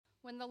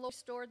When the Lord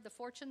restored the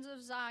fortunes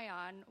of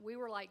Zion, we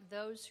were like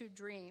those who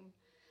dream.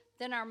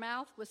 Then our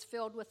mouth was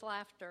filled with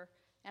laughter,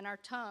 and our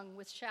tongue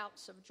with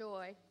shouts of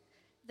joy.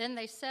 Then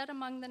they said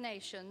among the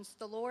nations,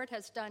 the Lord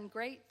has done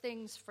great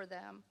things for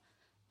them.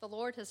 The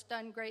Lord has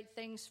done great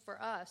things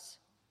for us.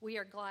 We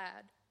are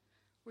glad.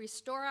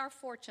 Restore our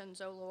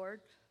fortunes, O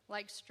Lord,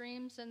 like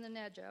streams in the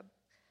Negeb.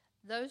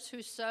 Those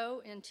who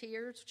sow in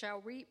tears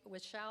shall reap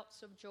with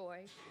shouts of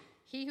joy.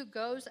 He who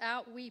goes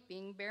out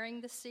weeping,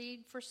 bearing the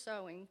seed for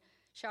sowing,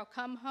 shall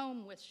come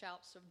home with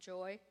shouts of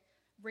joy,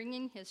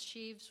 bringing his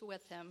sheaves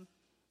with him.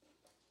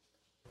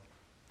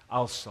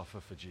 I'll suffer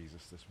for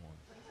Jesus this morning.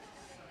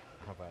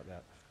 How about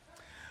that?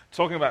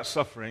 Talking about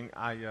suffering,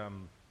 I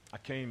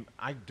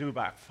do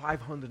about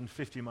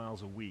 550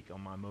 miles a week on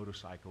my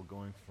motorcycle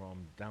going from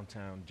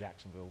downtown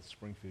Jacksonville,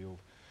 Springfield,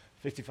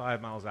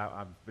 55 miles out.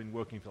 I've been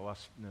working for the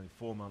last nearly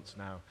 4 months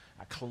now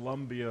at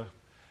Columbia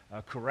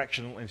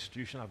Correctional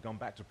Institution. I've gone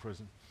back to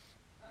prison.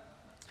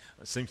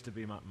 It seems to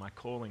be my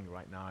calling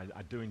right now.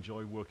 I do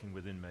enjoy working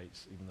with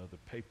inmates, even though the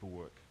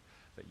paperwork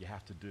that you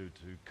have to do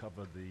to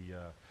cover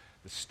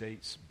the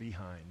states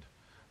behind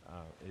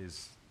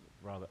is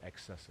rather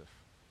excessive.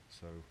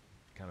 So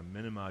it kind of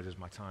minimizes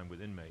my time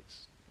with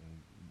inmates and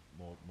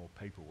more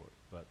paperwork.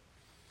 But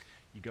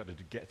you got to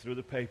get through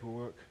the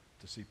paperwork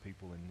to see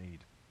people in need.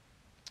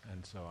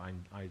 And so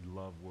I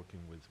love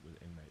working with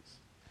inmates.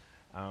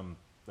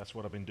 That's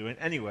what I've been doing.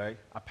 Anyway,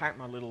 I packed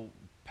my little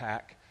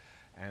pack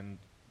and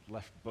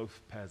left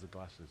both pairs of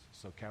glasses.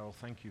 So Carol,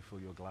 thank you for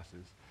your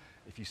glasses.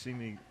 If you see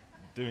me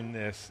doing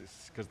this,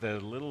 it's because they're a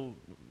little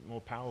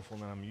more powerful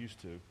than I'm used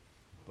to.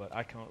 But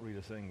I can't read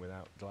a thing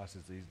without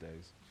glasses these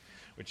days,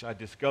 which I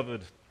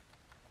discovered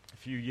a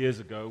few years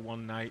ago.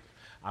 One night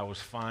I was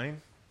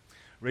fine,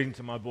 reading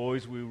to my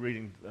boys. We were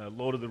reading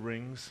Lord of the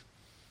Rings.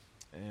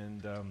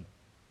 And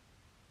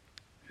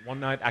one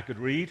night I could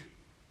read,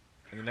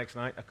 and the next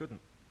night I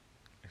couldn't.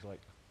 It's like,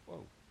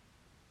 whoa,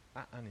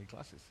 I need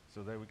glasses.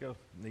 So there we go.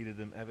 Needed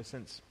them ever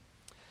since.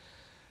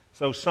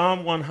 So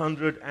Psalm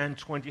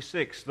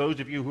 126. Those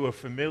of you who are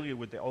familiar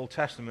with the Old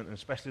Testament, and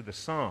especially the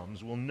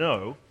Psalms, will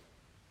know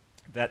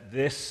that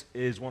this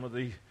is one of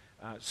the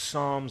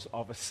Psalms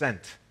of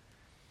Ascent.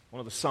 One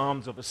of the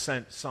Psalms of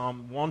Ascent.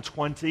 Psalm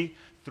 120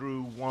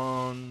 through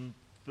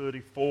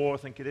 134, I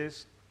think it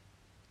is,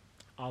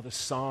 are the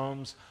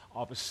Psalms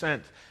of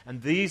Ascent.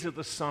 And these are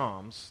the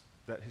Psalms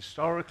that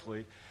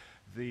historically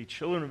the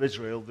children of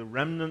Israel, the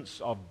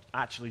remnants of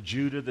actually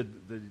Judah,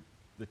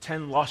 the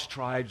 10 lost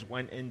tribes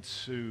went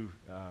into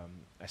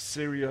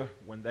Assyria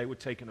when they were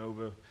taken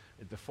over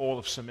at the fall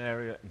of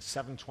Samaria in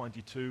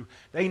 722.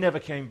 They never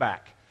came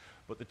back.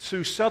 But the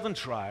two southern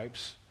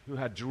tribes, who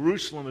had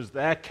Jerusalem as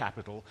their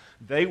capital,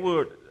 they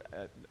were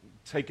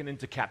taken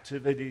into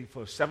captivity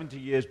for 70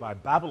 years by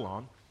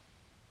Babylon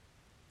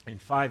in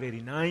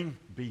 589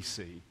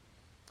 BC.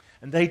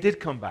 And they did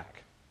come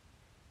back.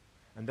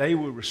 And they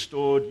were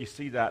restored. You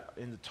see that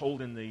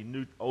told in the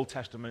New Old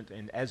Testament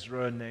in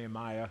Ezra and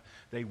Nehemiah.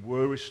 They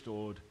were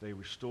restored. They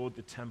restored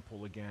the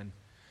temple again.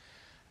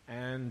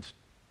 And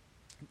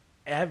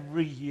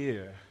every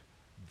year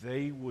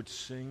they would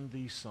sing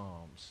these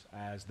psalms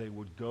as they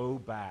would go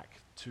back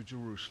to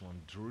Jerusalem.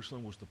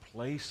 Jerusalem was the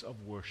place of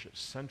worship,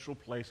 central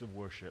place of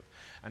worship.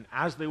 And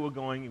as they were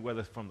going,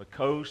 whether from the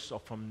coast or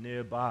from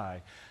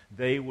nearby,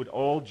 they would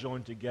all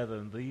join together,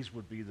 and these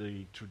would be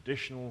the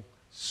traditional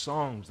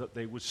songs that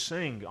they would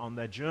sing on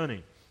their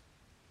journey.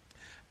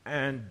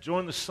 And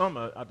during the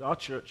summer at our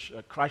church,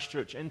 at Christ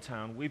Church in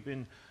town,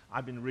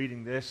 I've been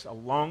reading this, A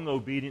Long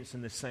Obedience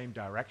in the Same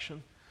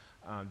Direction.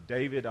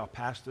 David, our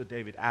pastor,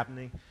 David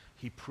Abney,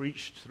 he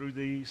preached through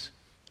these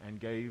and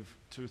gave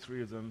 2 or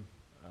 3 of them,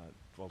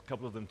 a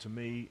couple of them to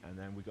me, and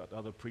then we got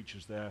other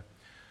preachers there.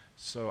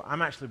 So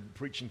I'm actually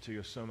preaching to you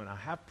a sermon I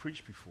have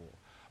preached before,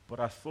 but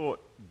I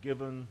thought,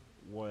 given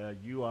where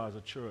you are as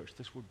a church,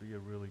 this would be a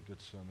really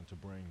good sermon to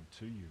bring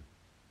to you.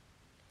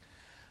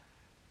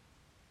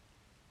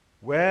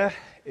 Where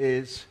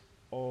is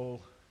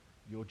all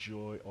your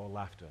joy or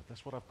laughter?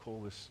 That's what I've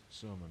called this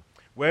sermon.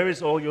 Where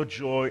is all your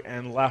joy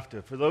and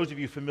laughter? For those of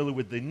you familiar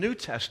with the New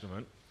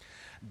Testament,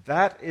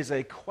 that is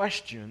a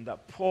question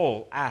that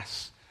Paul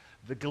asks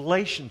the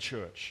Galatian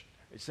church.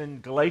 It's in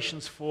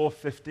Galatians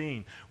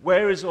 4:15.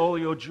 Where is all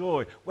your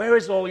joy? Where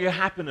is all your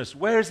happiness?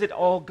 Where is it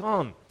all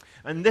gone?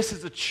 And this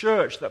is a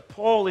church that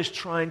Paul is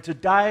trying to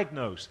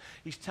diagnose.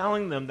 He's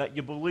telling them that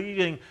you're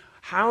believing.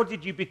 How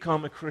did you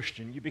become a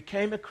Christian? You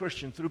became a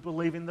Christian through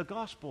believing the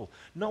gospel.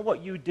 Not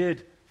what you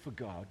did for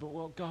God, but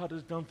what God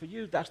has done for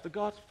you. That's the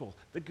gospel,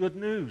 the good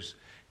news.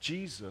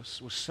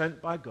 Jesus was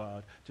sent by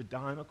God to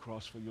die on a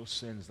cross for your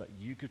sins, that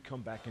you could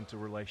come back into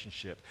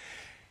relationship.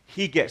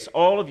 He gets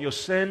all of your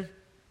sin.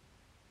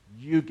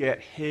 You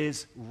get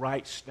his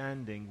right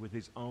standing with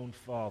his own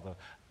Father.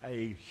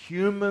 A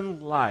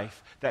human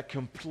life that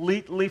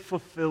completely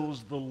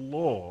fulfills the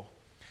law.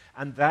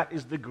 And that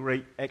is the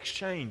great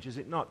exchange, is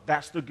it not?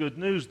 That's the good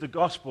news, the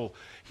gospel.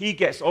 He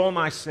gets all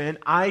my sin.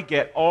 I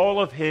get all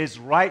of his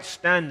right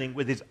standing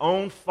with his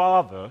own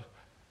Father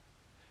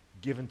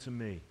given to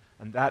me.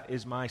 And that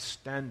is my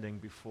standing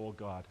before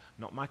God.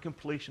 Not my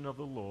completion of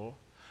the law,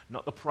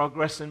 not the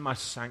progress in my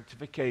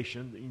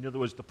sanctification, in other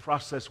words, the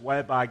process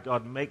whereby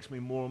God makes me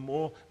more and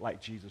more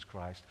like Jesus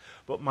Christ,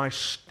 but my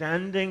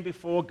standing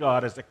before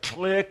God as a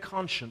clear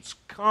conscience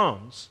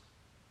comes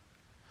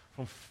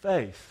from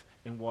faith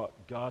in what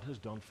God has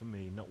done for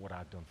me, not what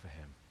I've done for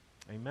him.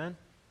 Amen?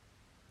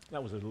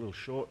 That was a little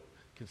short,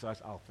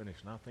 concise. I'll finish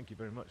now. Thank you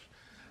very much.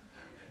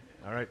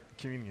 All right,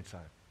 communion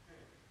time.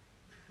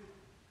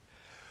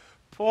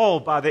 Paul,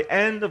 by the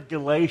end of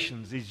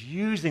Galatians, is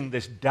using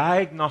this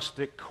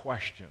diagnostic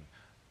question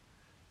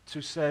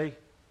to say,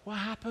 what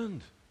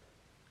happened?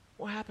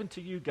 What happened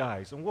to you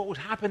guys? And what was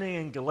happening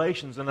in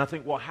Galatians, and I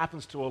think what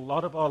happens to a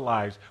lot of our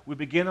lives, we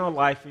begin our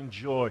life in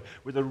joy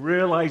with a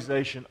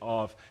realization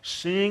of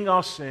seeing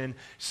our sin,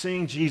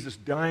 seeing Jesus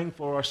dying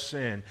for our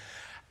sin,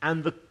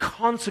 and the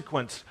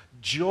consequence.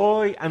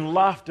 Joy and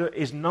laughter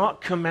is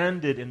not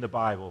commanded in the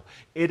Bible.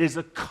 It is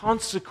a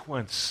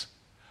consequence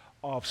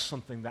of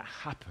something that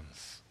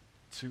happens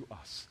to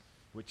us,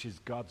 which is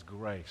God's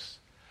grace.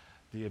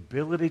 The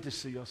ability to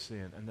see your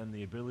sin and then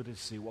the ability to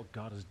see what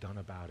God has done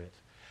about it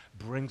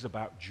brings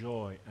about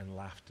joy and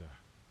laughter.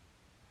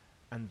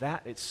 And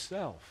that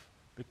itself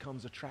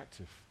becomes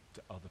attractive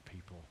to other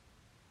people.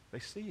 They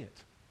see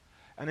it.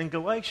 And in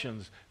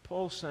Galatians,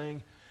 Paul's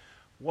saying,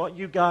 what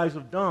you guys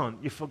have done,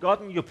 you've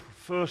forgotten your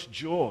first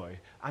joy,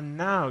 and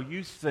now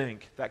you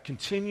think that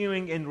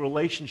continuing in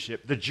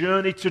relationship, the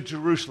journey to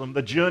Jerusalem,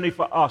 the journey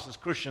for us as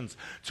Christians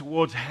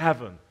towards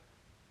heaven,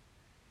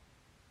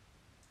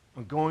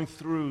 and going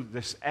through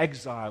this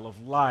exile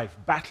of life,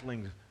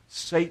 battling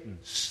Satan,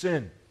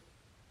 sin,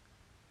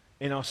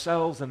 in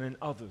ourselves and in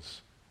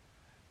others,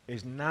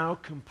 is now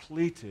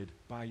completed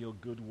by your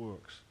good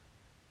works.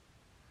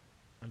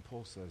 And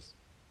Paul says,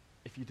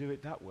 if you do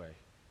it that way,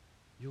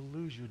 you'll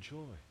lose your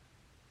joy,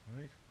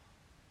 right?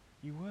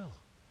 You will,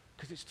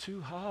 because it's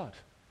too hard.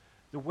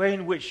 The way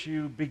in which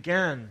you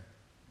began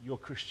your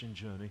Christian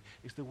journey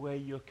is the way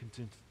you're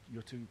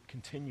to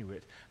continue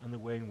it and the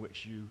way in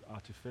which you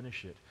are to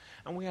finish it.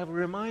 And we have a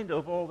reminder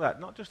of all that,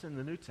 not just in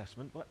the New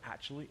Testament, but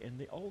actually in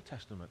the Old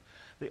Testament.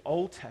 The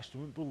Old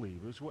Testament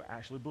believers were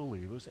actually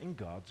believers in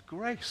God's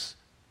grace.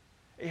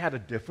 It had a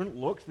different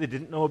look. They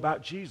didn't know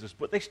about Jesus,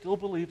 but they still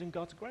believed in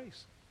God's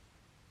grace.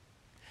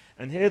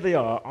 And here they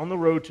are on the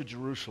road to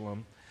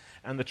Jerusalem,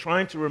 and they're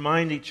trying to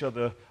remind each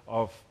other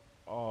of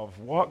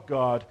what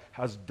God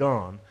has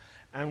done.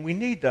 And we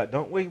need that,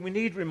 don't we? We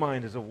need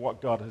reminders of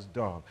what God has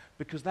done,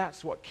 because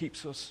that's what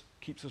keeps us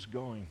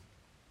going.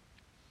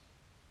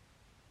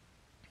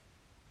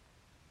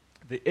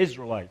 The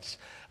Israelites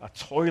are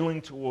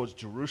toiling towards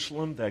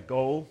Jerusalem, their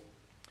goal.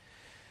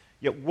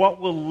 Yet what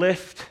will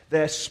lift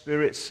their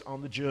spirits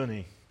on the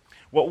journey?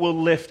 What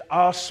will lift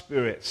our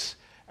spirits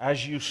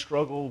as you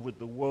struggle with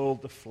the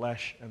world, the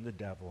flesh, and the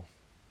devil?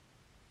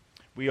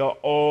 We are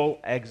all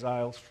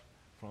exiles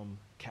from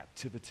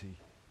captivity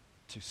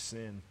to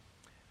sin.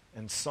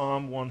 And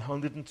Psalm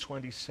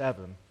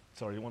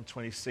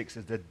 126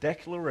 is the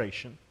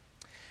declaration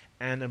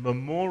and a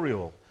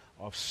memorial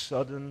of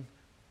sudden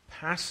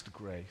past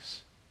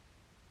grace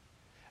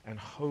and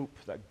hope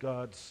that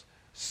God's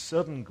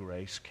sudden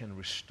grace can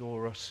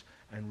restore us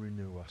and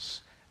renew us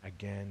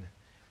again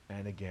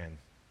and again.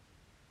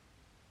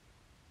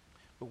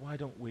 But why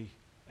don't we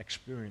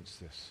experience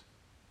this?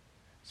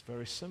 It's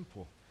very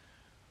simple.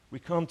 We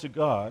come to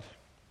God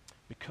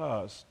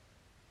because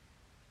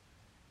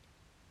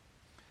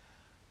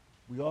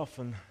we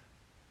often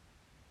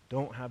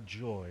don't have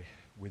joy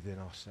within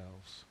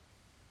ourselves.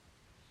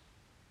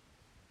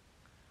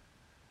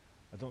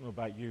 I don't know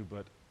about you,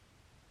 but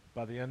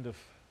by the end of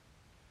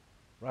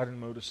riding a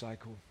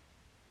motorcycle,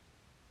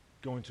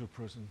 going to a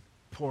prison,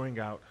 pouring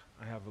out,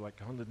 I have like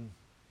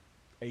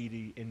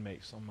 180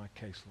 inmates on my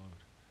caseload.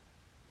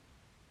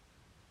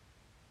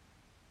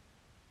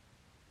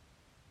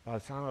 By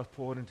the time I've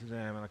poured into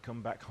them and I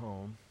come back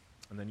home,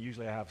 and then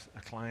usually I have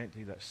a client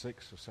either at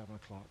 6 or 7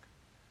 o'clock,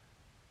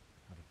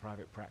 I have a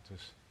private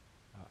practice,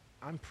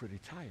 I'm pretty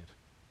tired.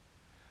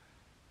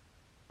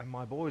 And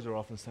my boys are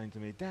often saying to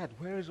me, Dad,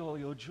 where is all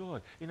your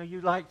joy? You know,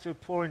 you like to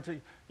pour into,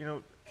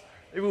 it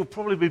would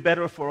probably be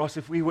better for us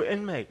if we were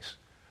inmates.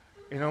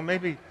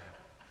 Maybe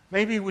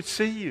we'd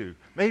see you.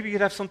 Maybe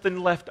you'd have something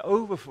left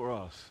over for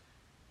us.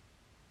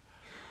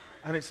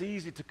 And it's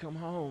easy to come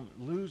home,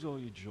 lose all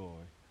your joy,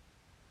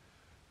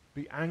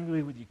 be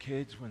angry with your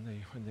kids when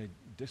they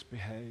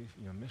misbehave.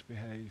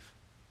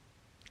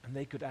 And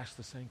they could ask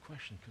the same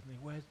question, couldn't they?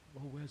 Where's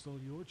all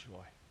your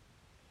joy?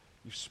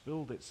 You've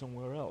spilled it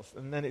somewhere else.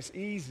 And then it's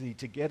easy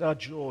to get our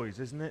joys,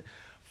 isn't it?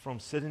 From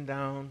sitting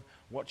down,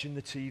 watching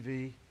the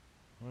TV,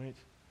 right?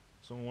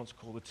 Someone once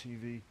called the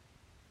TV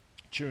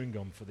chewing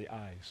gum for the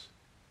eyes.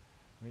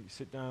 Right? You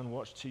sit down,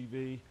 watch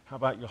TV. How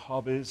about your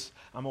hobbies?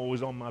 I'm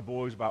always on my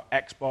boys about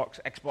Xbox.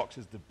 Xbox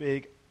is the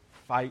big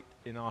fight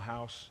in our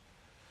house.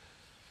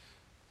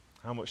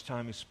 How much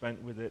time is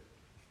spent with it?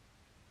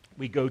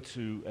 We go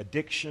to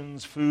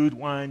addictions, food,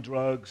 wine,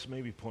 drugs,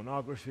 maybe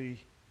pornography.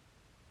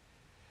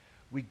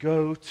 We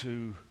go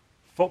to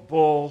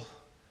football,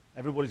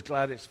 Everybody's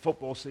glad it's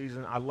football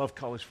season. I love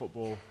college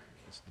football.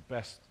 It's the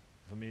best,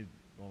 for me,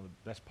 one of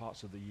the best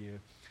parts of the year.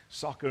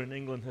 Soccer in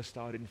England has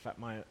started. In fact,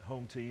 my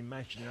home team,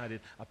 Manchester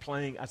United, are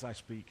playing as I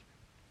speak.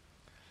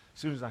 As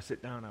soon as I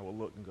sit down, I will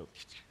look and go,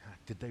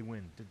 did they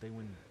win? Did they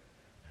win?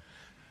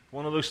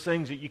 One of those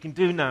things that you can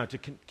do now to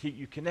keep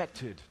you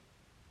connected.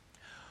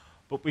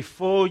 But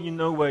before you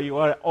know where you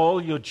are, all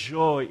your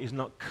joy is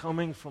not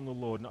coming from the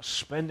Lord, not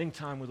spending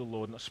time with the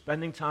Lord, not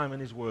spending time in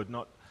His Word,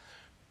 not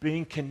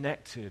being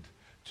connected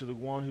to the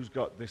one who's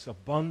got this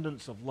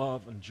abundance of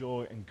love and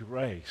joy and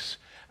grace.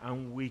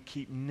 And we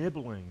keep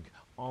nibbling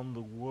on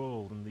the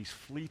world and these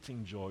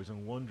fleeting joys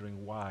and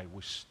wondering why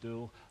we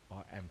still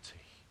are empty.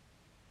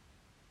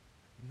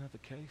 Isn't that the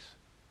case?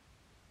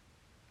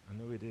 I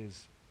know it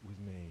is with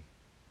me.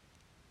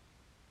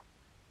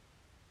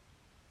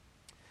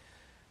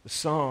 The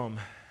psalm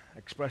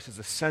expresses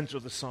the center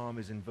of the psalm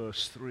is in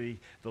verse 3.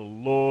 The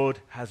Lord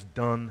has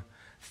done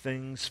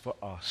things for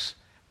us,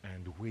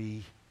 and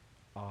we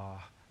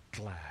are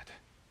glad.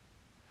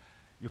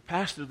 Your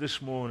pastor this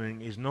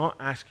morning is not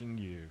asking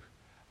you,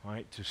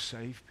 right, to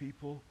save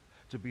people,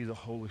 to be the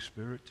Holy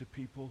Spirit to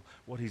people.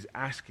 What he's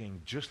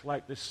asking, just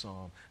like this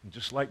psalm, and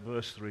just like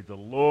verse 3, the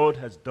Lord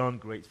has done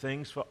great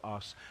things for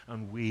us,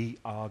 and we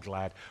are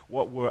glad.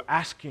 What we're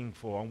asking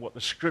for and what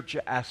the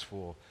Scripture asks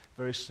for,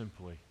 very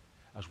simply,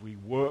 as we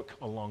work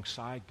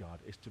alongside God,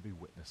 is to be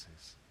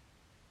witnesses.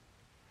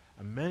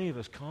 And many of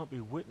us can't be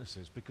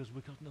witnesses because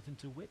we've got nothing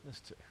to witness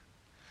to.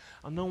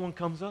 And no one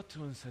comes up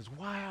to us and says,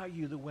 why are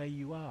you the way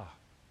you are?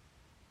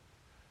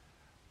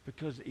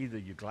 Because either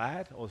you're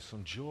glad or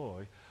some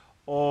joy,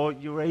 or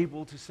you're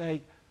able to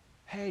say,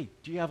 hey,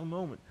 do you have a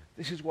moment?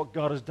 This is what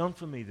God has done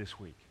for me this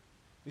week.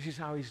 This is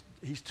how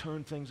he's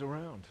turned things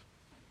around.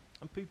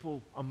 And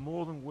people are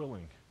more than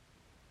willing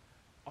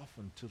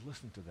often to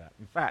listen to that.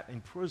 In fact, in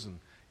prison,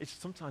 it's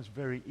sometimes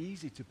very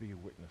easy to be a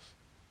witness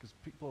because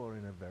people are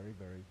in a very,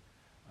 very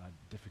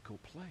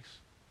difficult place.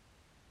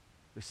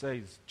 They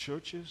say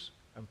churches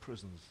and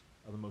prisons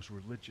are the most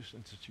religious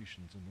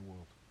institutions in the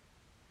world.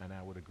 And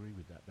I would agree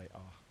with that. They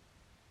are.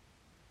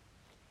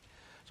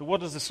 So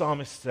what does the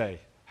psalmist say?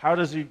 How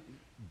does he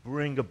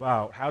bring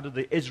about, how do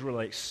the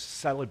Israelites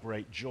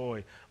celebrate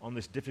joy on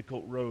this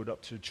difficult road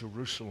up to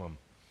Jerusalem?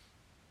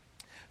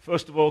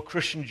 First of all,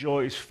 Christian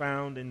joy is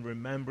found in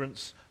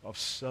remembrance of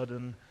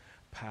sudden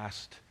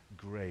past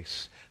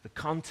grace. The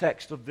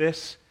context of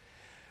this,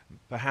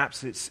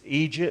 perhaps it's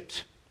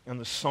Egypt and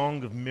the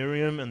Song of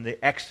Miriam and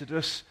the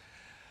Exodus.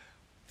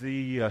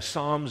 The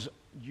Psalms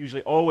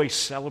usually always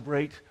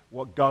celebrate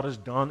what God has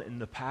done in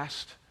the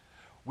past.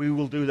 We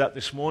will do that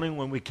this morning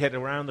when we get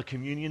around the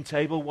communion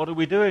table. What are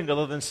we doing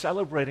other than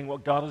celebrating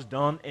what God has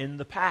done in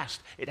the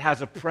past? It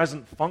has a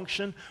present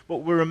function, but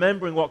we're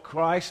remembering what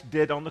Christ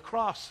did on the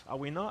cross, are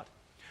we not?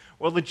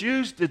 Well, the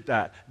Jews did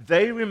that.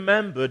 They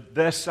remembered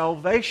their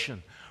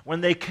salvation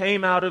when they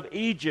came out of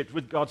Egypt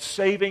with God's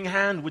saving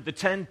hand, with the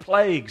 10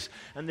 plagues,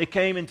 and they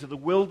came into the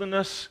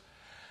wilderness,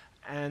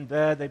 and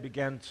there they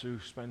began to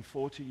spend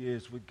 40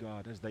 years with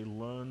God as they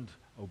learned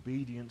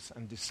obedience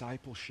and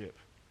discipleship.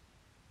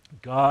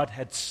 God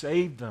had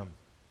saved them.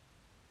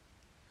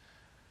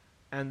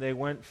 And they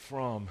went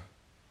from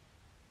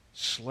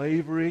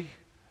slavery,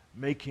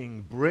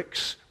 making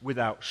bricks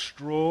without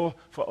straw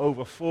for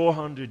over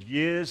 400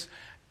 years.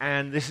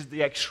 And this is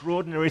the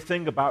extraordinary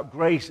thing about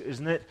grace,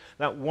 isn't it?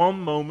 That one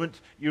moment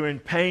you're in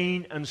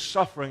pain and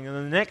suffering, and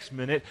the next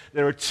minute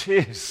there are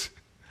tears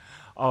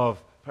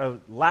of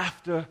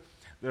laughter,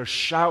 there are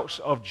shouts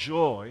of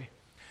joy.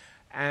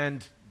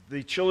 And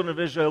the children of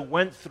Israel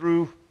went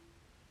through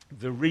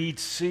the Reed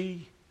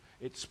Sea.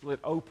 It split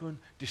open,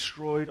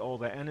 destroyed all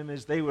their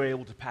enemies. They were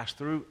able to pass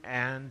through,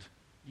 and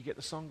you get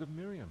the Song of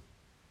Miriam.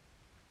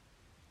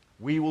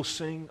 We will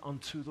sing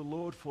unto the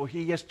Lord, for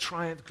he has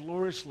triumphed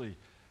gloriously.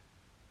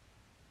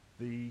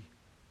 The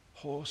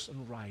horse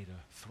and rider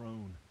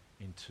thrown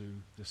into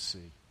the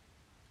sea.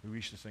 We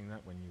used to sing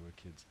that when you were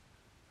kids,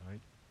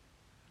 right?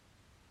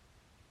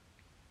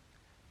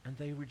 And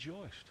they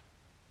rejoiced.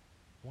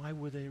 Why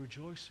were they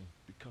rejoicing?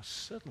 Because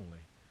suddenly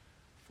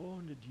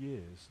 400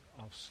 years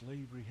of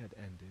slavery had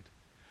ended.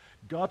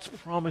 God's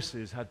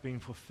promises had been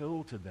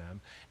fulfilled to them,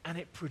 and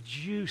it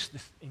produced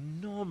this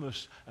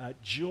enormous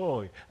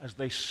joy as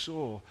they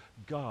saw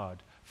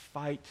God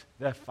fight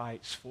their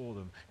fights for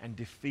them and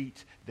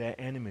defeat their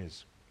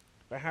enemies.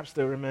 Perhaps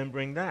they're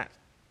remembering that.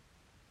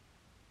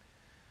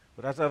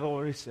 But as I've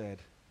already said,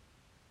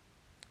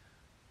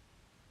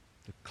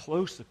 the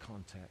closer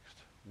context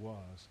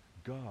was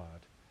God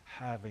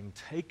having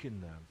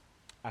taken them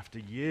after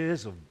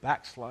years of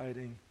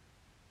backsliding,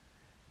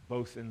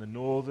 both in the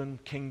northern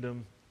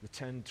kingdom, the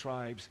 10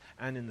 tribes,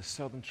 and in the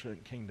southern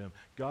kingdom.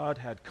 God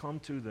had come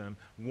to them,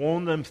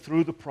 warned them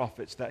through the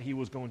prophets that he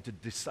was going to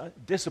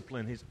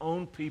discipline his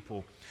own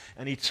people,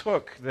 and he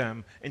took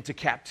them into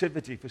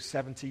captivity for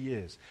 70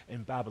 years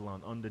in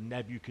Babylon under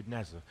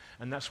Nebuchadnezzar.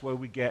 And that's where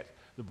we get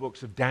the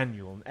books of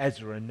Daniel and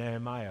Ezra and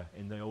Nehemiah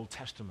in the Old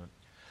Testament.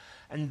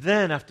 And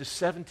then after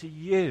 70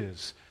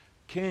 years,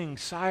 King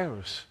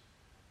Cyrus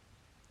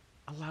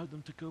allowed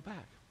them to go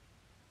back.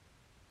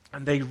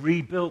 And they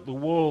rebuilt the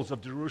walls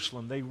of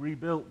Jerusalem. They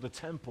rebuilt the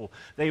temple.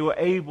 They were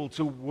able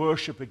to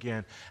worship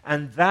again.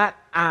 And that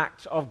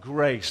act of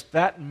grace,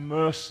 that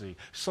mercy,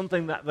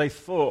 something that they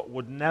thought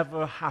would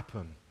never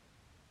happen,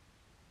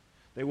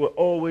 they were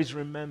always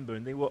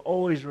remembering. They were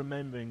always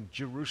remembering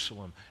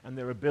Jerusalem and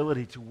their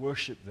ability to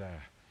worship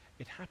there.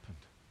 It happened.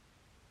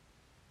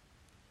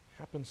 It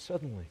happened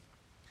suddenly.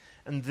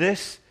 And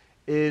this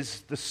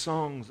is the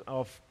songs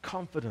of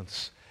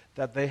confidence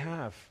that they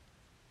have.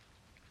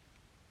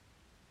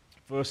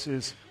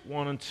 Verses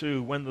 1 and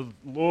 2, when the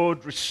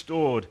Lord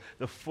restored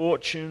the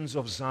fortunes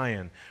of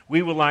Zion,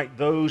 we were like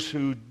those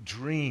who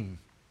dream.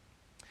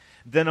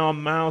 Then our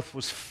mouth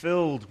was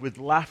filled with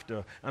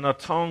laughter, and our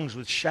tongues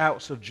with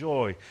shouts of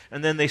joy.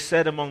 And then they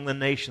said among the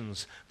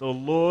nations, the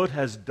Lord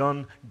has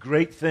done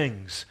great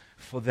things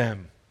for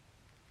them.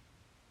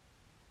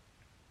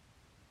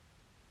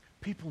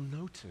 People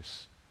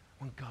notice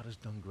when God has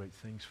done great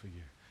things for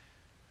you.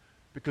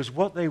 Because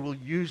what they will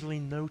usually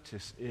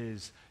notice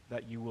is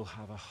that you will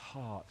have a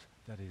heart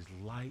that is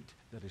light,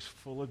 that is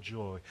full of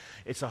joy.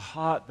 It's a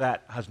heart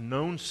that has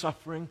known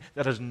suffering,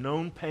 that has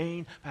known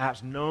pain,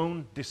 perhaps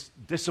known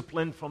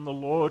discipline from the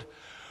Lord.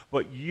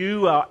 But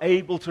you are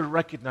able to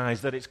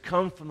recognize that it's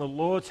come from the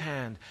Lord's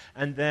hand,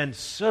 and then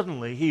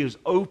suddenly He has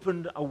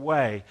opened a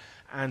way,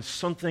 and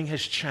something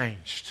has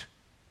changed.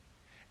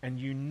 And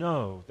you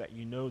know that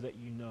you know that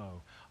you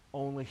know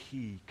only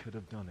He could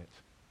have done it.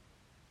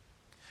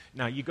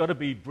 Now, you've got to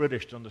be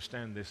British to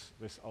understand this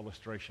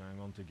illustration I'm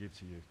going to give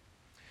to you.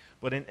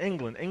 But in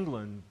England,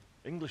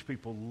 English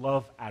people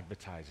love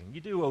advertising. You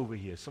do over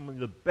here. Some of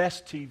the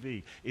best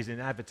TV is in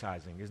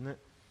advertising, isn't it?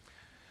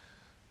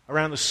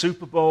 Around the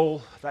Super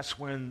Bowl, that's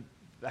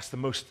the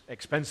most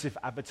expensive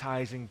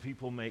advertising.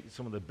 People make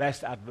some of the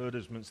best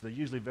advertisements. They're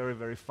usually very,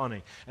 very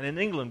funny. And in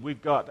England,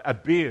 we've got a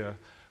beer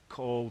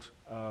called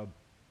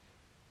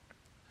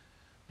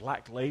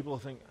Black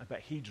Label. I bet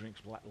he drinks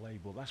Black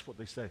Label. That's what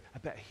they say. I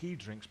bet he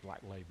drinks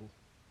Black Label.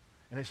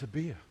 And it's a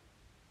beer.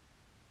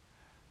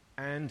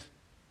 And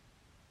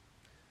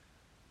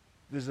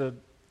there's a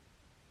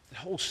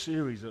whole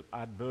series of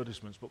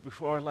advertisements. But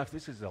before I left,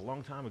 this is a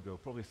long time ago,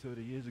 probably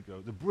 30 years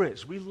ago, the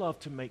Brits, we love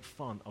to make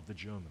fun of the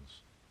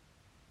Germans.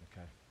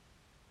 Okay?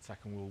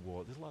 Second World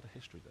War. There's a lot of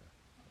history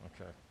there.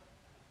 Okay?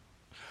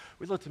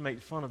 We love to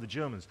make fun of the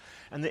Germans.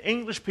 And the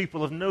English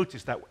people have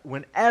noticed that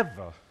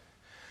whenever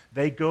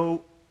they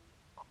go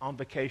on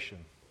vacation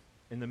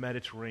in the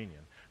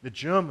Mediterranean, the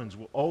Germans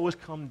will always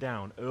come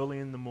down early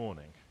in the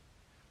morning,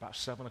 about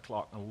 7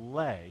 o'clock, and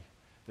lay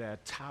their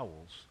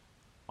towels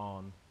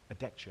on a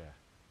deck chair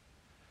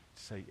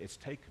to say, it's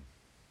taken.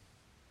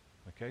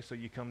 Okay, so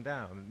you come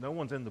down, and no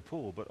one's in the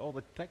pool, but all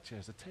the deck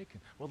chairs are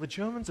taken. Well, the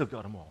Germans have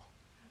got them all.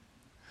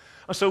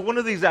 And so one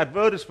of these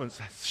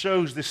advertisements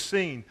shows this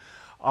scene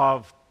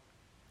of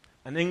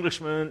an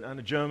Englishman and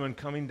a German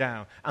coming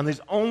down, and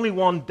there's only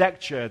one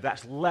deck chair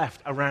that's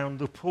left around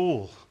the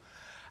pool.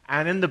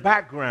 And in the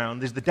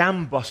background, there's the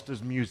Dam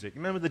Busters music.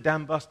 Remember the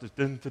Dam Busters?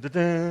 Well,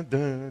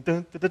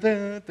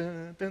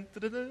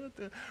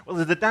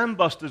 there's the Dam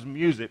Busters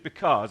music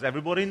because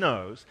everybody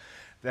knows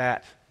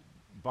that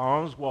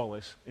Barnes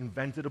Wallis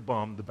invented a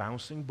bomb, the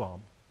bouncing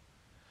bomb,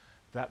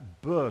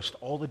 that burst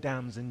all the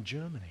dams in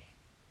Germany.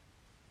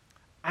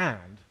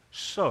 And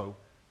so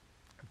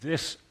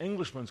this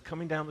Englishman's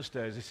coming down the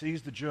stairs, he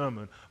sees the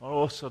German,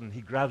 all of a sudden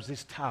he grabs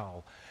this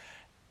towel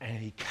and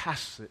he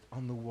casts it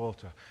on the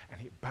water and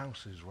it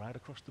bounces right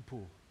across the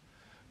pool.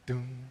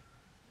 Dum,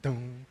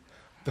 dum,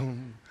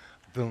 dum,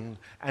 dum.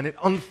 And it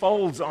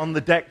unfolds on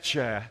the deck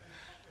chair.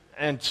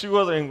 And two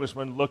other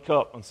Englishmen look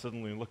up and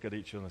suddenly look at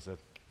each other and said,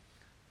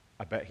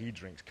 I bet he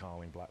drinks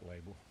Carling Black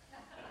Label.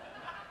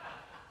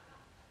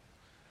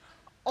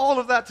 All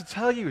of that to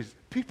tell you is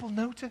people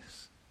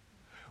notice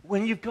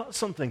when you've got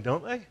something,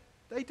 don't they?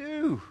 They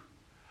do.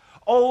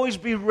 Always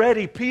be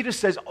ready. Peter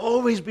says,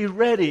 always be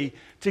ready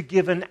to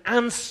give an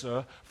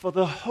answer for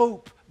the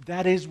hope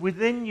that is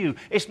within you.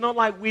 It's not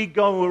like we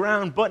go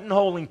around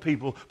buttonholing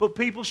people, but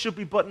people should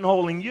be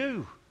buttonholing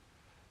you.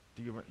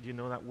 Do you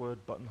know that word,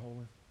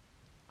 buttonholing?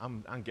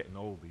 I'm getting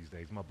old these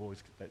days. My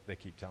boys, they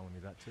keep telling me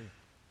that too.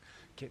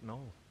 Getting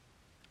old.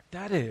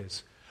 That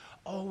is,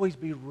 always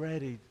be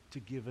ready to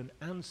give an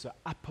answer.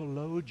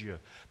 Apologia.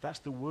 That's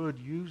the word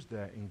used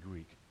there in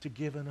Greek. To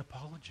give an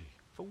apology.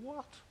 For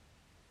what?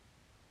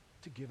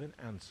 To give an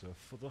answer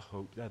for the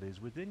hope that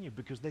is within you,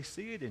 because they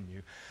see it in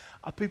you.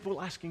 Are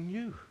people asking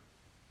you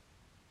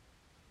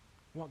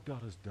what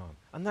God has done?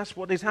 And that's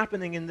what is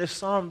happening in this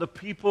psalm. The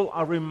people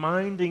are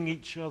reminding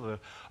each other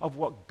of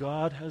what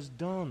God has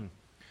done.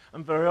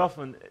 And very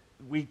often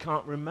we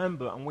can't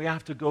remember, and we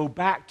have to go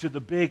back to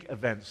the big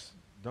events,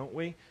 don't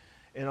we,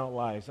 in our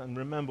lives, and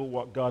remember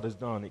what God has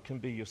done. It can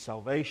be your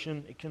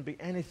salvation, it can be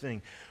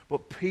anything.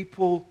 But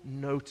people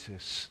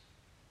notice.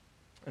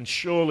 And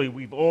surely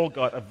we've all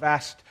got a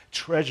vast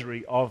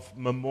treasury of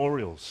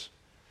memorials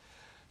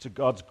to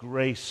God's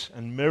grace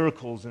and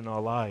miracles in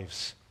our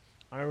lives.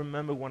 I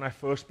remember when I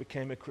first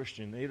became a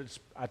Christian,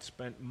 I'd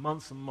spent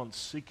months and months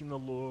seeking the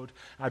Lord.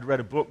 I'd read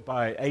a book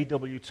by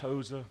A.W.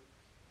 Tozer,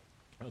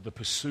 the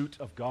pursuit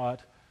of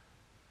God.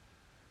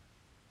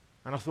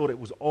 And I thought it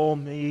was all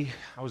me.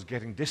 I was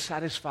getting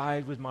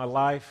dissatisfied with my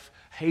life,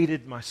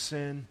 hated my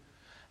sin.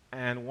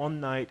 And one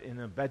night in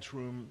a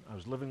bedroom, I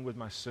was living with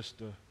my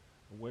sister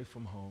away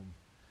from home,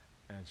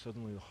 and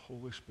suddenly the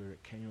Holy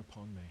Spirit came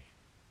upon me.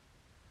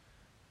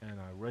 And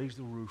I raised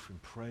the roof in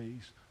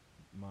praise.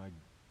 My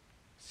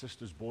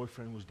sister's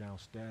boyfriend was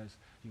downstairs.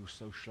 He was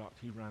so shocked,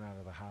 he ran out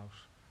of the house.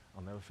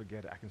 I'll never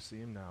forget it. I can see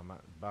him now.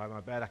 By my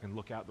bed, I can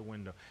look out the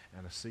window,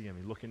 and I see him.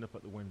 He's looking up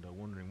at the window,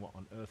 wondering what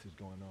on earth is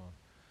going on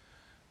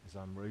as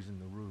I'm raising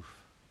the roof.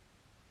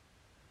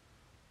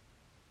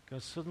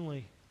 Because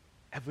suddenly,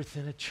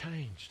 everything had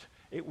changed.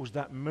 It was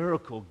that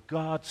miracle.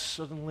 God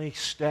suddenly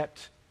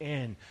stepped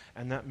in,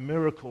 and that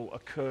miracle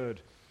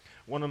occurred.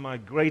 One of my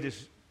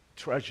greatest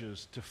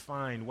treasures to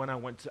find when I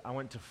went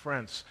to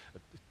France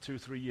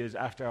 2-3 years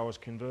after I was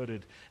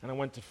converted, and I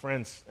went to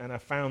France, and I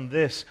found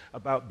this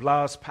about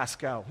Blaise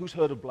Pascal. Who's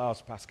heard of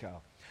Blaise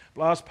Pascal?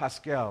 Blaise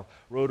Pascal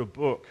wrote a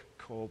book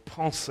called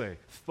Pensées,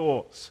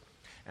 Thoughts,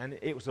 and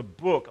it was a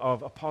book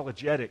of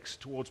apologetics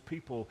towards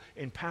people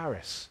in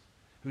Paris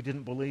who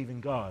didn't believe in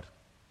God.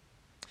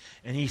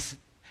 And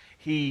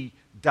he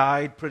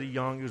died pretty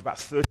young. He was about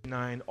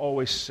 39,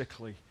 always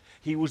sickly.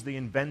 He was the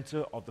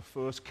inventor of the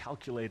first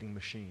calculating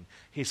machine.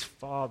 His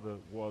father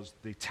was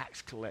the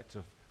tax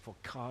collector for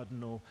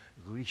Cardinal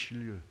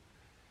Richelieu,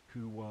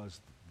 who was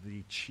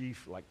the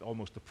chief, like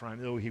almost the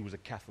prime, though he was a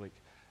Catholic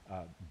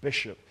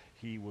bishop,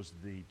 he was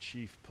the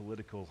chief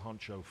political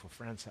honcho for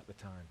France at the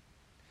time.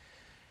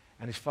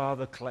 And his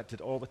father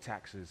collected all the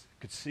taxes,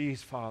 could see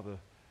his father,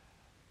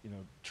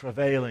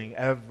 travailing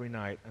every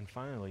night, and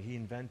finally he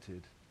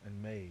invented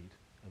and made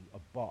a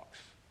box.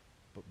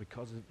 But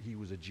because he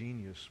was a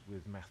genius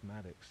with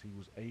mathematics, he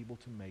was able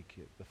to make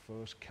it the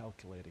first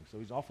calculating. So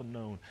he's often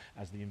known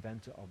as the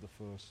inventor of the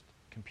first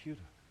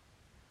computer.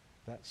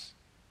 That's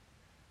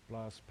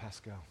Blaise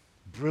Pascal.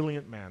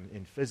 Brilliant man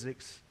in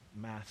physics,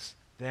 maths.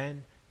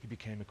 Then he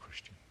became a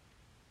Christian.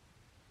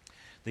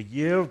 The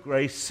year of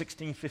grace,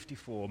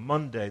 1654,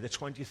 Monday, the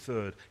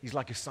 23rd. He's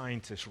like a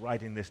scientist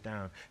writing this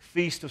down.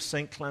 Feast of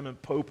St.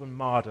 Clement, Pope and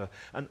Martyr,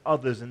 and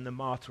others in the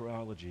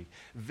martyrology.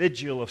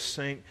 Vigil of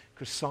St.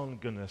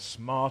 Chrysogonus,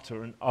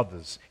 martyr, and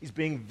others. He's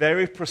being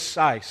very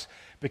precise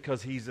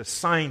because he's a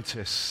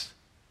scientist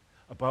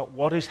about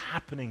what is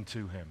happening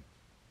to him.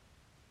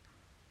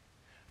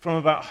 From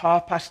about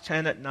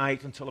 10:30 at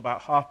night until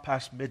about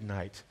midnight,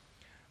 midnight,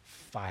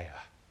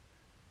 fire.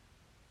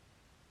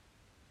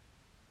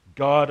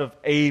 God of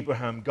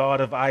Abraham,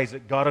 God of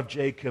Isaac, God of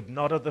Jacob,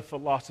 not of the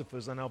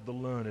philosophers and of the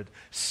learned.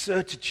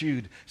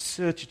 Certitude,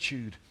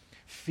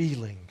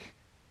 feeling.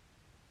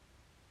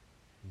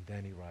 And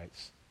then he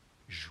writes,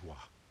 joie,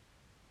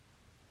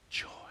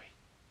 joy.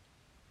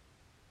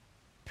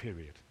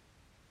 Period.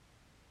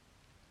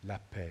 La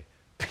paix,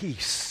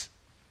 peace.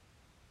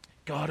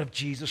 God of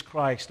Jesus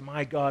Christ,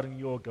 my God and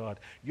your God.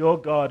 Your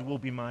God will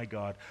be my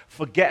God.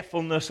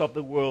 Forgetfulness of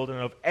the world and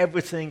of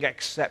everything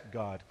except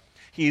God.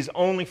 He is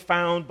only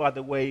found by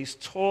the ways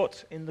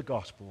taught in the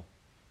gospel.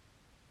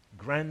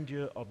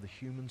 Grandeur of the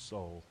human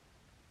soul.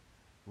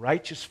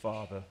 Righteous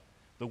Father,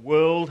 the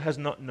world has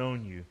not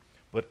known you,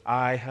 but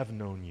I have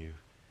known you.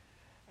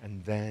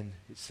 And then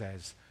it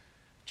says,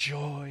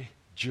 joy,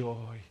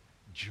 joy,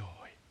 joy.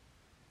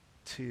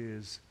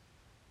 Tears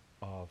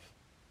of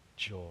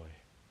joy.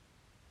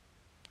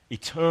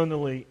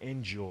 Eternally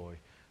in joy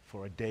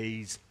for a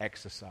day's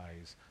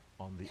exercise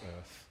on the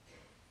earth.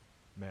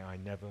 May I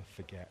never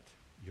forget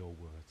your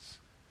words.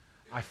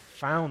 I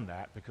found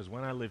that because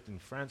when I lived in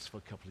France for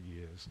a couple of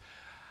years,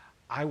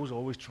 I was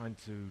always trying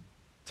to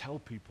tell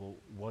people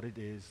what it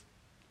is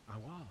I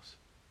was.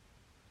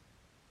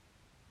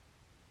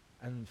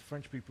 And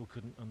French people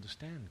couldn't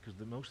understand because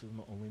most of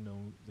them only know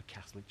the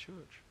Catholic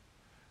Church.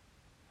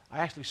 I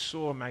actually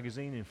saw a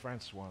magazine in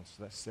France once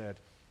that said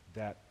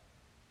that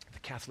the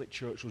Catholic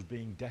Church was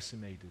being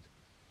decimated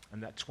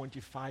and that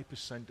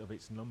 25% of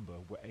its number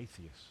were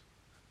atheists.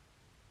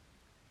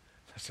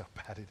 That's how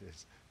bad it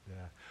is. Yeah.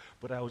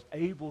 But I was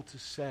able to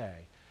say,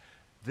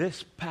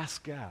 this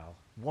Pascal,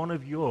 one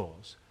of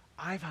yours,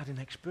 I've had an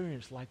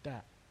experience like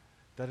that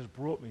has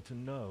brought me to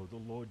know the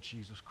Lord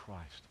Jesus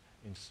Christ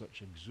in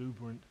such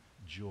exuberant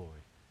joy.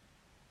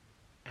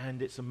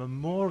 And it's a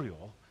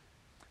memorial.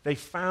 They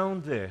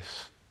found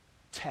this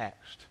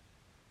text.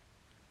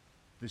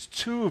 There's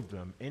two of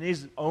them in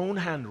his own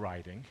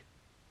handwriting,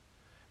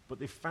 but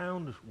they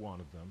found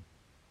one of them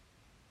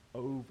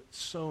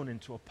sewn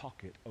into a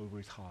pocket over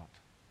his heart,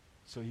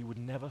 so he would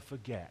never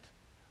forget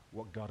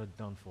what God had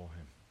done for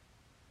him.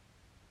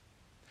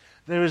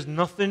 There is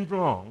nothing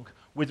wrong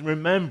with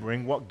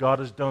remembering what God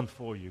has done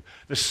for you.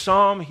 The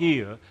psalm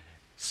here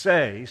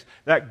says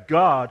that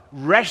God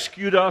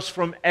rescued us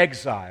from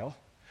exile.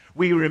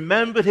 We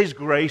remembered his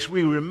grace.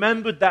 We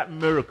remembered that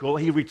miracle.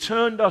 He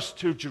returned us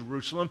to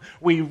Jerusalem.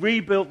 We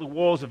rebuilt the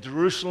walls of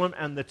Jerusalem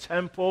and the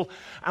temple,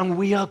 and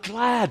we are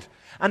glad.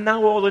 And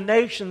now all the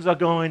nations are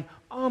going,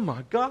 oh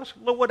my gosh,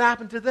 look what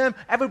happened to them.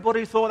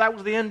 Everybody thought that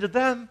was the end of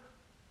them.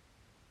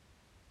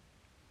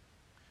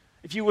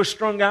 If you were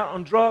strung out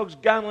on drugs,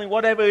 gambling,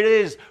 whatever it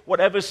is,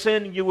 whatever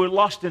sin you were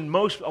lost in,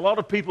 a lot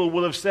of people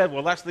will have said,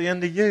 well, that's the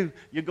end of you.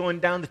 You're going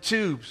down the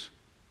tubes.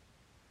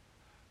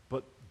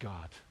 But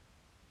God.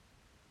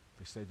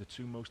 They say the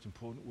two most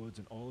important words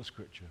in all of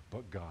Scripture,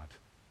 but God.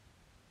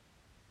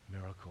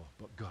 Miracle,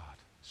 but God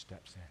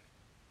steps in.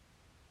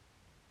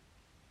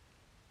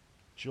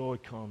 Joy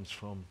comes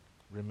from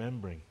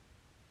remembering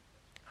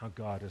how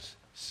God has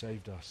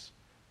saved us.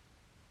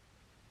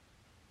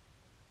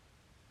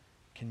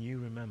 Can you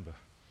remember?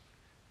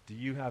 Do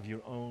you have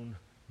your own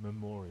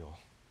memorial?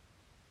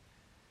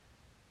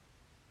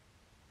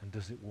 And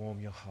does it warm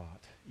your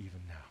heart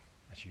even now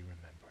as you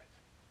remember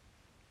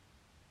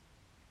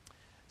it?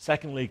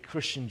 Secondly,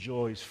 Christian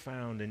joy is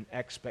found in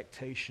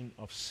expectation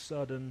of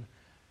sudden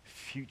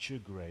future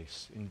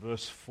grace. In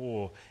verse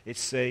 4, it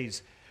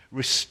says,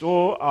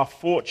 "Restore our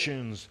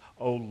fortunes,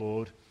 O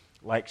Lord,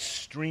 like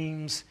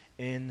streams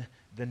in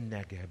the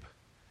Negeb."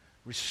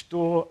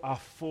 Restore our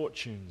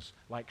fortunes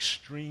like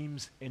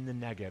streams in the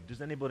Negeb.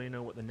 Does anybody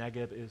know what the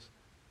Negeb is?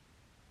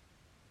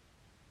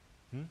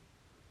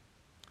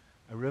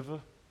 A river?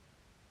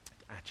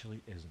 It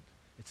actually isn't.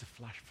 It's a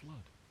flash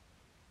flood.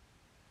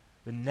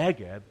 The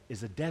Negeb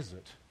is a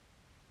desert.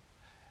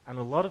 And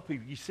a lot of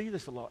people, you see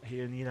this a lot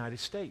here in the United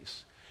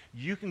States.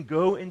 You can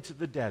go into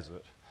the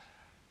desert,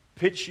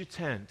 pitch your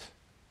tent.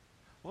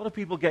 A lot of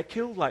people get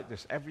killed like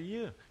this every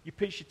year. You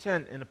pitch your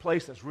tent in a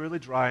place that's really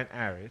dry and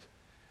arid.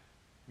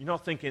 You're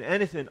not thinking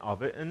anything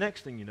of it, and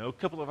next thing you know, a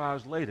couple of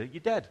hours later, you're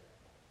dead.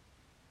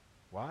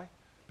 Why?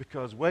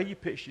 Because where you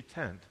pitch your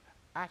tent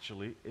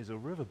actually is a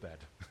riverbed.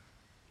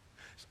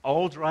 It's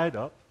all dried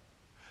up,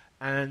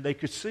 and they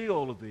could see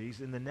all of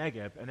these in the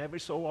Negeb, and every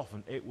so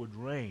often it would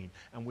rain,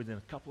 and within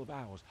a couple of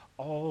hours,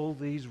 all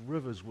these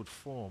rivers would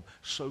form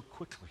so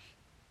quickly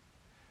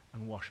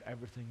and wash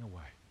everything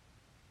away.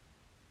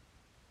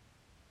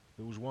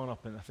 There was one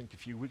up in, I think a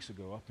few weeks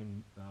ago, up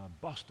in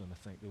Boston,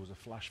 I think, there was a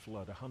flash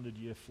flood, a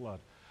 100-year flood,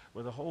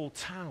 where the whole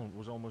town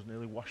was almost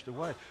nearly washed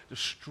away. The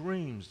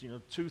streams,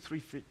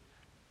 2-3 feet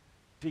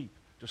deep,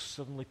 just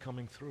suddenly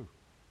coming through.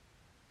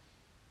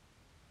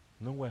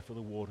 Nowhere for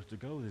the water to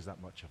go, there's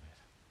that much of it.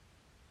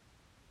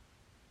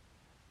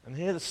 And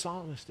here the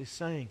psalmist is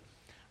saying,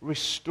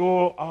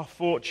 restore our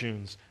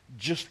fortunes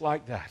just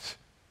like that.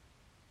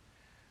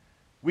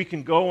 We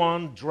can go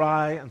on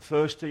dry and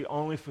thirsty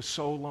only for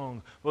so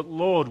long. But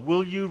Lord,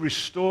 will you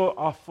restore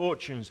our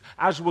fortunes?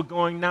 As we're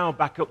going now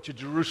back up to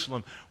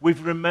Jerusalem,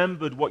 we've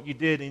remembered what you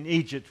did in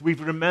Egypt.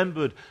 We've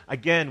remembered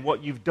again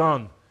what you've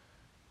done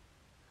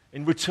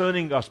in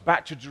returning us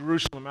back to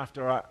Jerusalem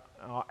after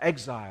our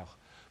exile.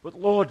 But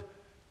Lord,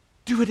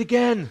 do it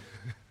again.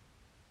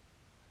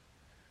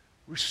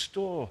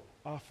 Restore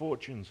our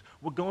fortunes.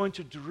 We're going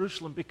to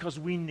Jerusalem because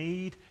we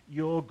need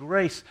your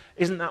grace.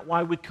 Isn't that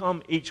why we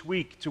come each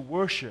week to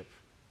worship?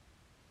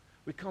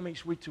 We come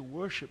each week to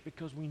worship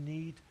because we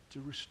need to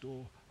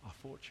restore our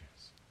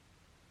fortunes.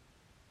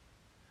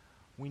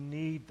 We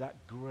need that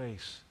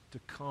grace to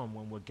come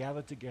when we're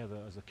gathered together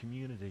as a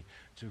community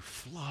to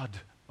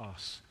flood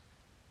us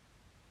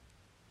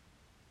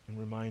and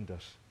remind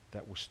us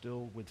that we're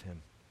still with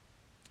him,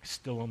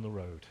 still on the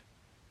road.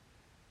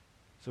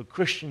 So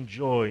Christian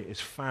joy is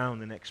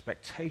found in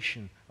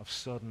expectation of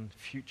sudden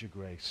future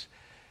grace,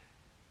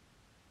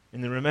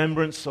 in the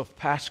remembrance of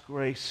past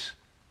grace,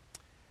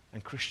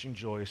 and Christian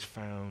joy is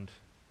found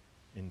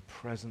in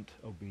present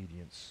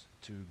obedience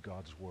to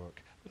God's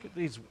work. Look at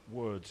these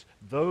words.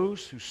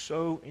 Those who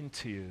sow in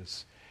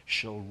tears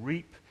shall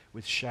reap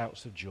with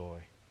shouts of joy.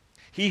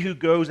 He who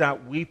goes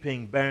out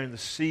weeping, bearing the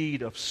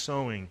seed of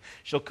sowing,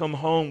 shall come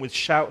home with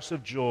shouts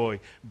of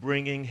joy,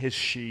 bringing his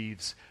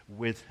sheaves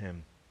with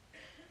him.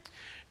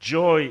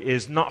 Joy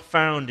is not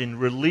found in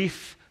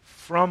relief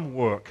from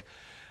work.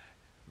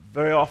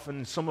 Very often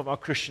in some of our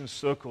Christian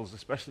circles,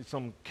 especially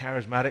some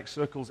charismatic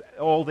circles,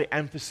 all the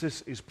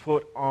emphasis is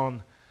put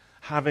on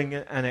having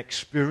an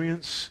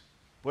experience.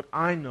 But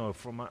I know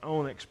from my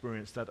own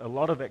experience that a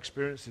lot of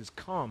experiences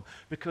come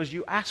because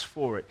you ask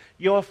for it.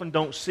 You often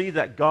don't see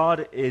that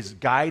God is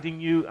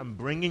guiding you and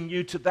bringing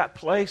you to that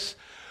place.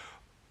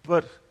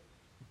 But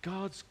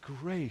God's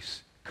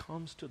grace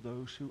comes to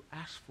those who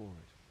ask for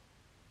it.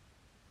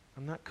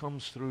 And that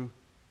comes through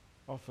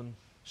often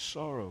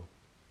sorrow,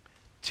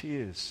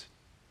 tears.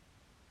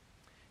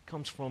 It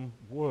comes from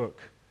work.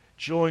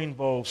 Joy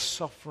involves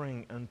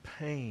suffering and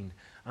pain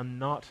and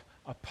not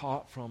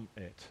apart from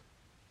it.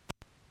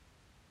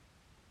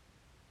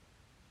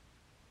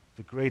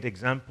 The great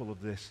example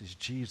of this is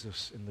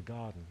Jesus in the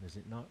garden, is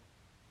it not?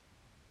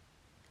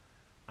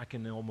 I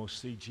can almost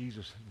see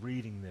Jesus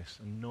reading this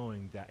and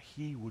knowing that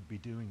he would be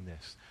doing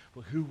this.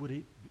 But who would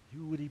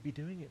he be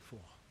doing it for?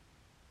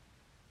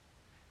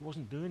 He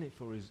wasn't doing it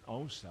for his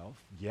own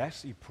self.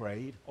 Yes, he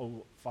prayed,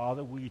 "Oh,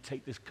 Father, will you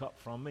take this cup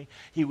from me?"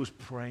 He was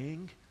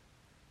praying.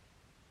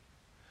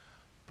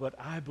 But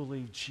I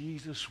believe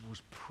Jesus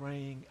was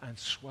praying and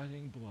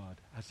sweating blood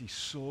as he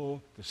saw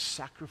the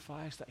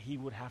sacrifice that he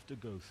would have to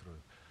go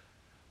through,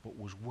 but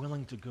was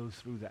willing to go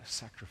through that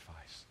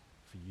sacrifice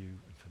for you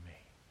and for me.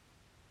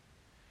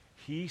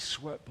 He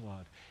sweat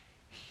blood.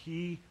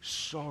 he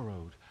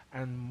sorrowed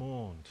and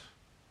mourned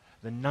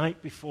the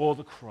night before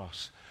the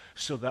cross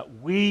so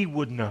that we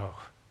would know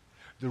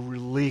the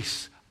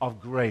release of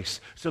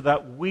grace, so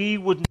that we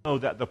would know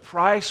that the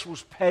price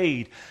was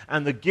paid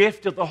and the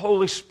gift of the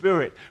Holy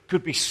Spirit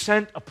could be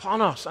sent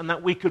upon us and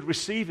that we could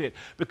receive it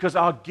because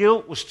our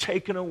guilt was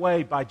taken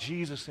away by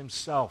Jesus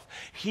himself.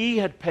 He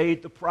had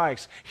paid the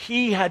price.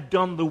 He had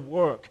done the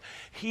work.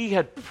 He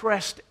had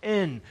pressed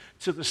in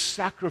to the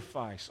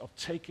sacrifice of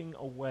taking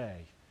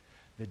away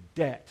the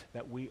debt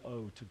that we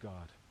owe to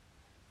God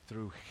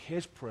through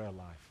his prayer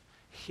life,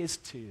 his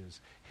tears,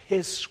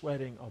 his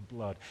sweating of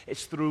blood.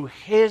 It's through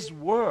his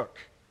work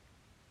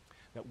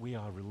that we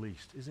are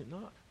released, is it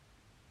not?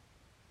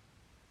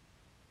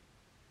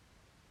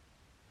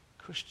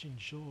 Christian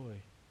joy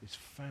is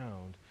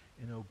found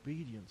in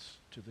obedience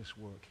to this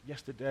work.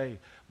 Yesterday,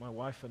 my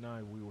wife and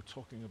I, we were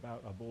talking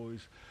about our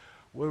boys.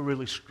 We're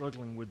really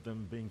struggling with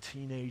them being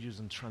teenagers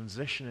and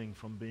transitioning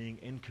from being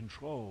in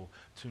control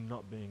to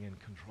not being in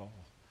control.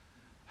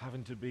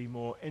 Having to be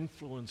more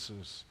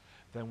influencers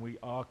than we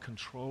are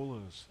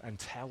controllers and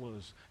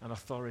tellers and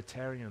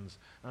authoritarians.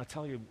 And I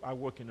tell you, I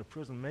work in a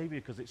prison maybe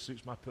because it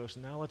suits my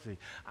personality.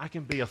 I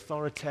can be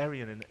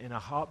authoritarian in a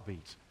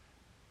heartbeat.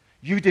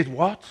 You did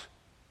what?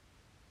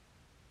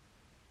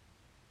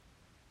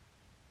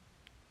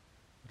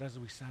 But as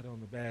we sat on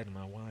the bed and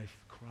my wife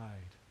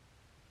cried,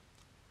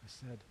 I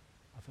said,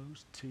 are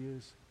those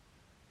tears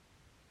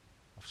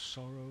of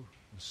sorrow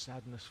and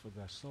sadness for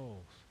their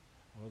souls,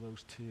 or are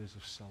those tears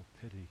of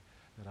self-pity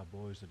that our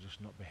boys are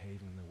just not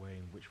behaving in the way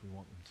in which we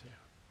want them to?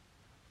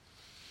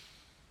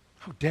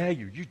 How dare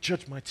you? You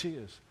judge my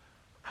tears.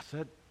 I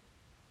said,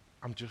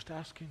 I'm just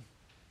asking.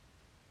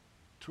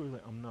 Truly,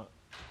 I'm not.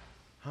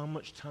 How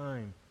much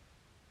time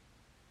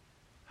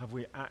have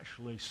we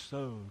actually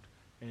sowed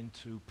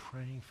into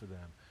praying for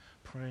them,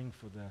 praying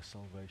for their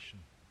salvation?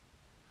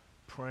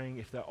 Praying,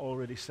 if they're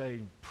already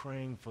saved,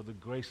 praying for the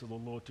grace of the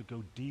Lord to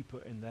go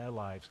deeper in their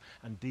lives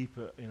and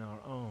deeper in our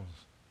own.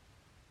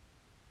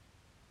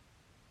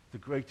 The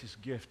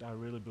greatest gift I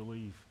really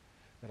believe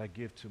that I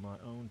give to my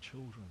own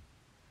children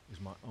is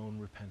my own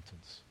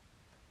repentance.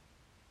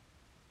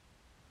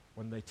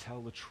 When they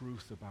tell the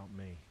truth about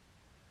me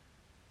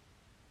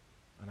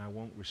and I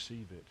won't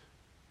receive it,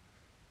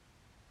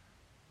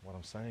 what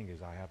I'm saying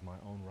is I have my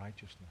own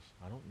righteousness.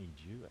 I don't need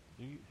you.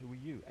 Who are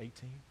you,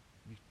 18?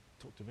 You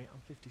talk to me,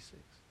 I'm 56.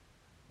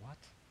 What?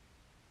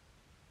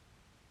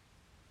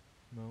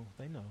 No,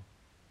 they know.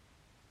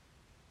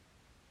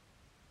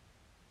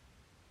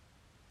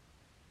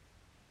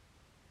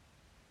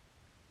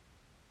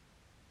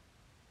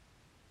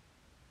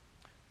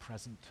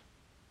 Present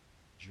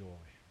joy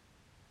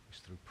is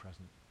through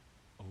present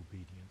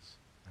obedience.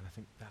 And I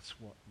think that's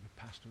what the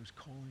pastor is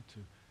calling to.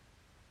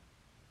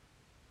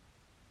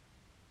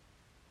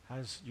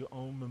 Has your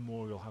own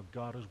memorial, how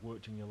God has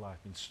worked in your life,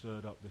 been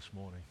stirred up this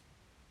morning?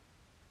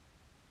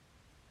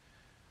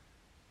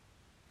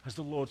 Has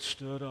the Lord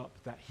stirred up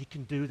that he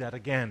can do that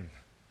again?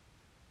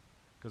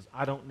 Because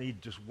I don't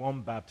need just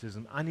one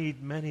baptism. I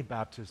need many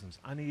baptisms.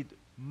 I need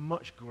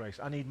much grace.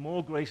 I need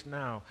more grace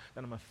now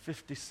than I'm a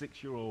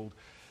 56-year-old,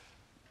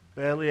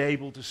 barely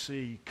able to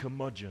see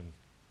curmudgeon.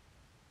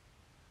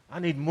 I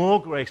need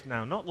more grace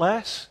now, not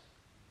less.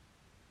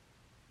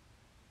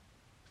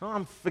 It's not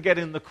I'm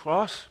forgetting the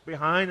cross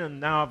behind and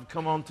now I've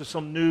come on to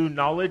some new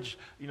knowledge,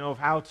 of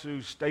how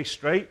to stay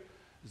straight.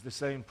 As they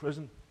say in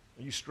prison,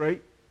 are you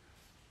straight?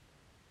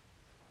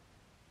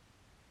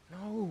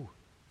 No,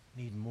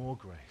 need more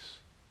grace.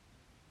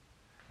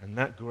 And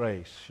that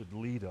grace should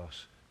lead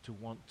us to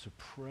want to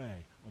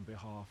pray on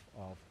behalf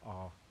of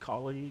our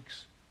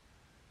colleagues,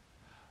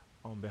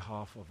 on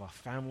behalf of our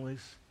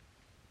families.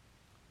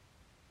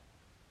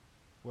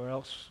 Where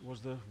else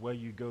was there? Where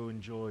you go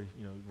enjoy,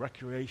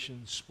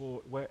 recreation,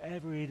 sport,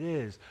 wherever it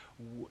is.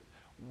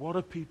 What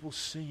are people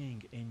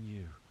seeing in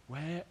you?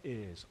 Where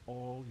is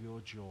all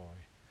your joy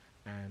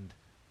and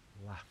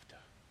laughter?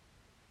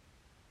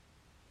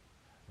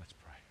 Let's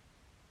pray.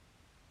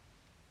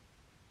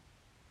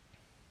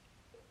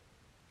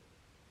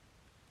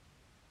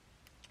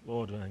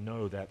 Lord, I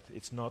know that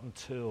it's not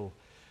until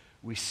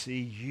we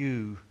see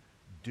you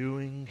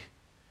doing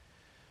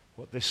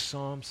what this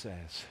psalm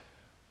says,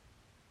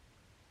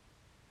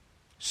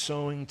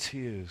 sowing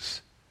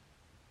tears,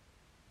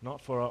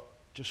 not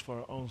just for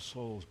our own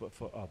souls, but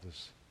for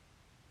others.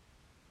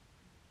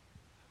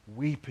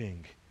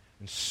 Weeping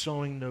and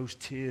sowing those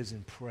tears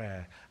in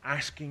prayer,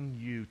 asking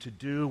you to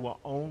do what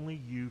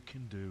only you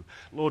can do.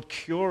 Lord,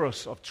 cure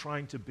us of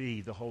trying to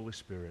be the Holy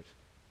Spirit,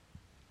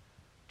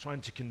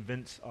 trying to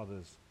convince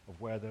others of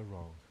where they're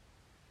wrong.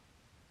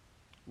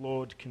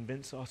 Lord,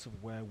 convince us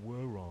of where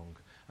we're wrong,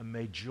 and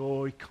may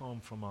joy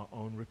come from our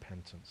own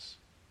repentance.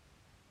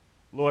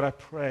 Lord, I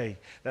pray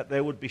that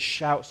there would be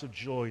shouts of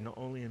joy, not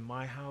only in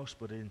my house,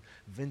 but in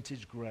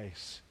Vintage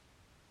Grace.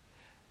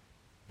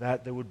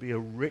 That there would be a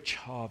rich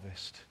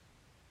harvest,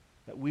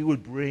 that we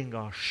would bring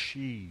our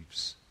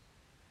sheaves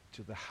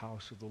to the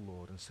house of the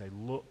Lord and say,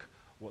 look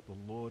what the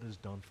Lord has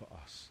done for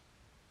us.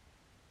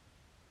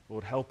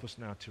 Lord, help us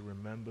now to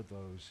remember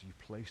those you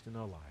placed in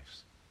our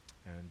lives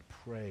and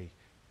pray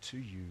to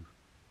you.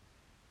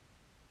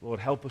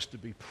 Lord, help us to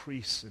be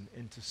priests and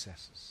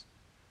intercessors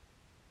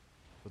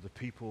for the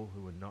people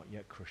who are not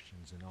yet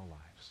Christians in our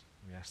lives.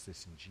 We ask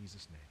this in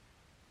Jesus' name.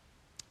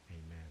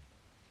 Amen.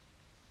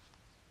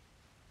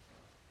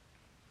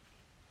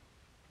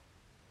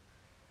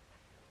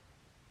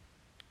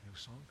 No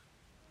song?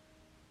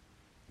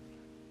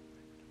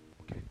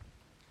 Okay.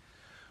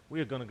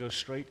 We are going to go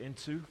straight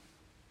into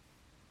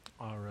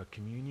our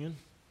communion.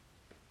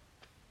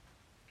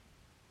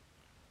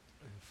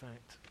 In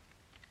fact,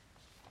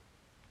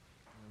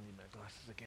 I need my glasses again.